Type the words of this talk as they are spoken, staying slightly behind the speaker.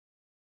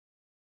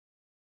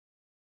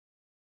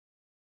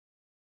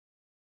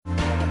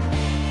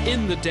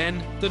In the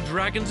den, the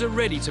dragons are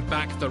ready to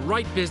back the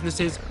right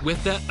businesses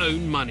with their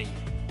own money.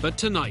 But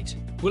tonight,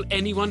 will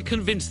anyone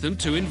convince them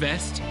to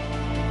invest?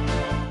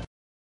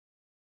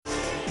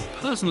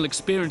 Personal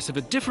experience of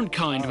a different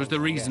kind was the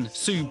reason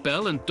Sue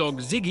Bell and dog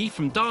Ziggy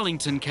from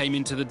Darlington came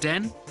into the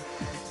den.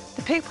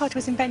 The PooPod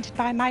was invented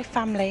by my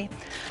family.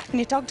 When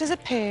your dog does a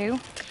poo,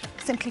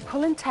 simply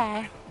pull and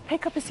tear,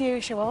 pick up as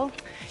usual.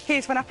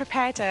 Here's one I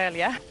prepared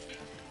earlier.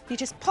 You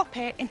just pop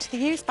it into the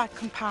used bag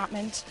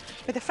compartment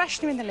with a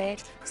freshener in the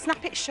lid,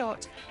 snap it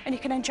shut, and you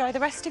can enjoy the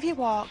rest of your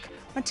walk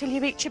until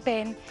you reach your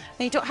bin.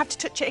 Then you don't have to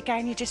touch it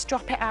again, you just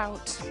drop it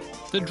out.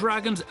 The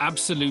dragons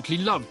absolutely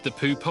loved the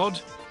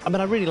PooPod. I mean,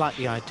 I really like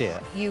the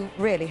idea. You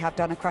really have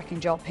done a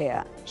cracking job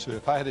here. So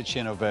if I had a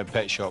chain of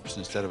pet shops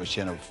instead of a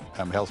chain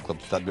of health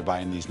clubs, I'd be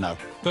buying these now.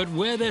 But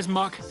where there's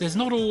muck, there's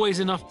not always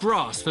enough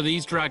brass for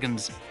these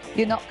dragons.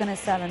 You're not going to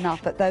sell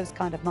enough at those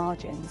kind of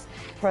margins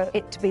for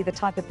it to be the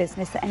type of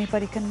business that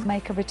anybody can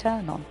make a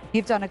return on.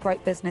 You've done a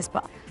great business,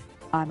 but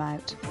I'm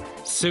out.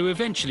 Sue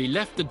eventually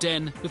left the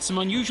den with some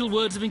unusual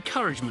words of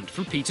encouragement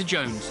from Peter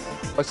Jones.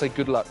 I say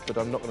good luck, but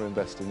I'm not going to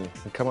invest in you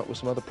and come up with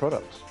some other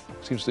products.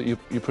 Seems that you're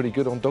pretty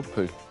good on dog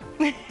poo.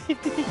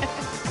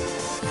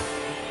 Yeah.